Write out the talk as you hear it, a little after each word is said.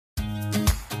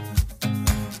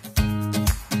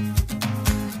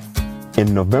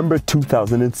In November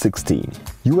 2016,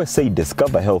 USAID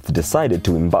DisCOVER-Health decided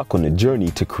to embark on a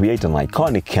journey to create an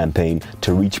iconic campaign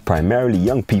to reach primarily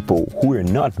young people who are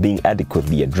not being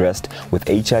adequately addressed with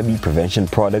HIV prevention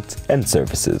products and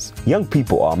services. Young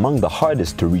people are among the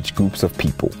hardest to reach groups of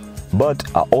people,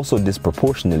 but are also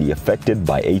disproportionately affected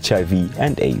by HIV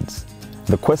and AIDS.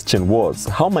 The question was,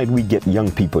 how might we get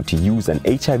young people to use an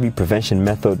HIV prevention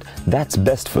method that's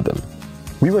best for them?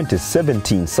 We went to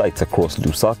 17 sites across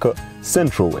Lusaka,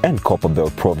 Central and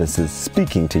Copperbelt provinces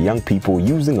speaking to young people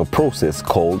using a process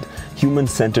called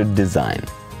human-centered design.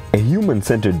 A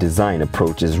human-centered design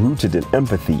approach is rooted in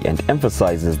empathy and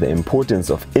emphasizes the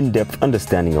importance of in-depth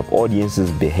understanding of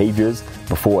audiences' behaviors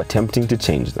before attempting to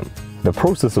change them. The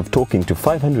process of talking to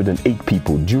 508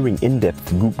 people during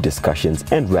in-depth group discussions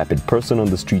and rapid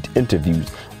person-on-the-street interviews,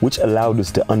 which allowed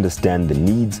us to understand the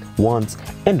needs, wants,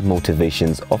 and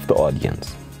motivations of the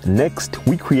audience. Next,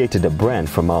 we created a brand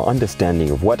from our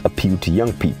understanding of what appealed to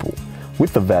young people,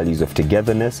 with the values of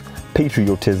togetherness,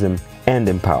 patriotism, and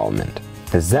empowerment.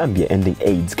 The Zambia Ending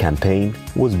AIDS Campaign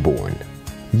was born.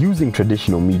 Using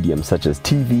traditional mediums such as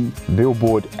TV,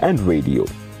 billboard, and radio,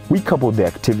 we coupled the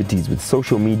activities with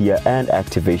social media and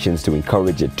activations to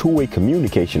encourage a two-way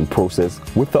communication process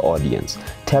with the audience,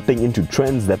 tapping into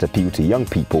trends that appeal to young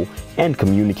people and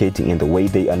communicating in the way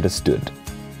they understood.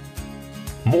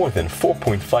 More than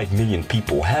 4.5 million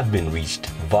people have been reached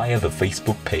via the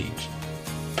Facebook page.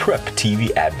 PrEP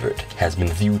TV advert has been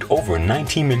viewed over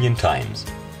 90 million times.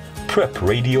 PrEP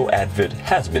radio advert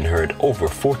has been heard over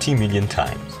 40 million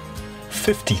times.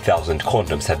 50,000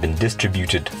 condoms have been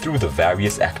distributed through the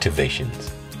various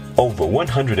activations. Over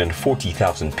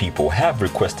 140,000 people have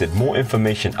requested more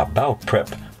information about PrEP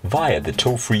via the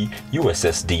toll-free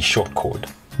USSD shortcode.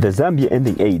 The Zambia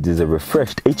Ending AIDS is a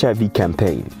refreshed HIV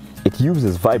campaign. It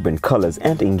uses vibrant colors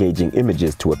and engaging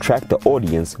images to attract the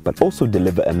audience but also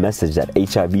deliver a message that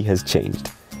HIV has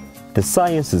changed. The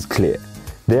science is clear.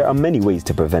 There are many ways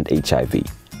to prevent HIV.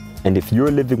 And if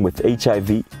you're living with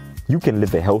HIV, you can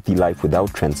live a healthy life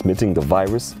without transmitting the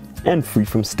virus and free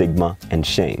from stigma and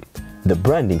shame. The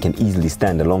branding can easily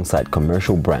stand alongside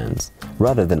commercial brands,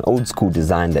 rather than old-school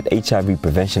design that HIV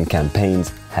prevention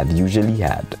campaigns have usually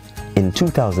had. In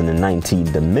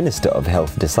 2019, the Minister of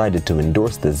Health decided to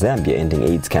endorse the Zambia Ending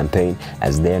AIDS Campaign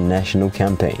as their national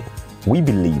campaign. We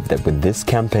believe that with this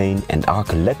campaign and our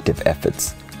collective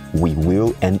efforts, we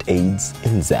will end AIDS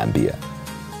in Zambia.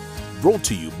 Brought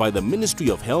to you by the Ministry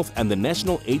of Health and the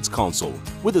National AIDS Council,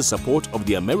 with the support of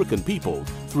the American people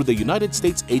through the United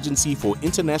States Agency for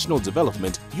International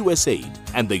Development, USAID,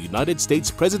 and the United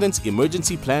States President's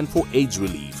Emergency Plan for AIDS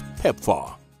Relief,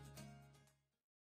 PEPFAR.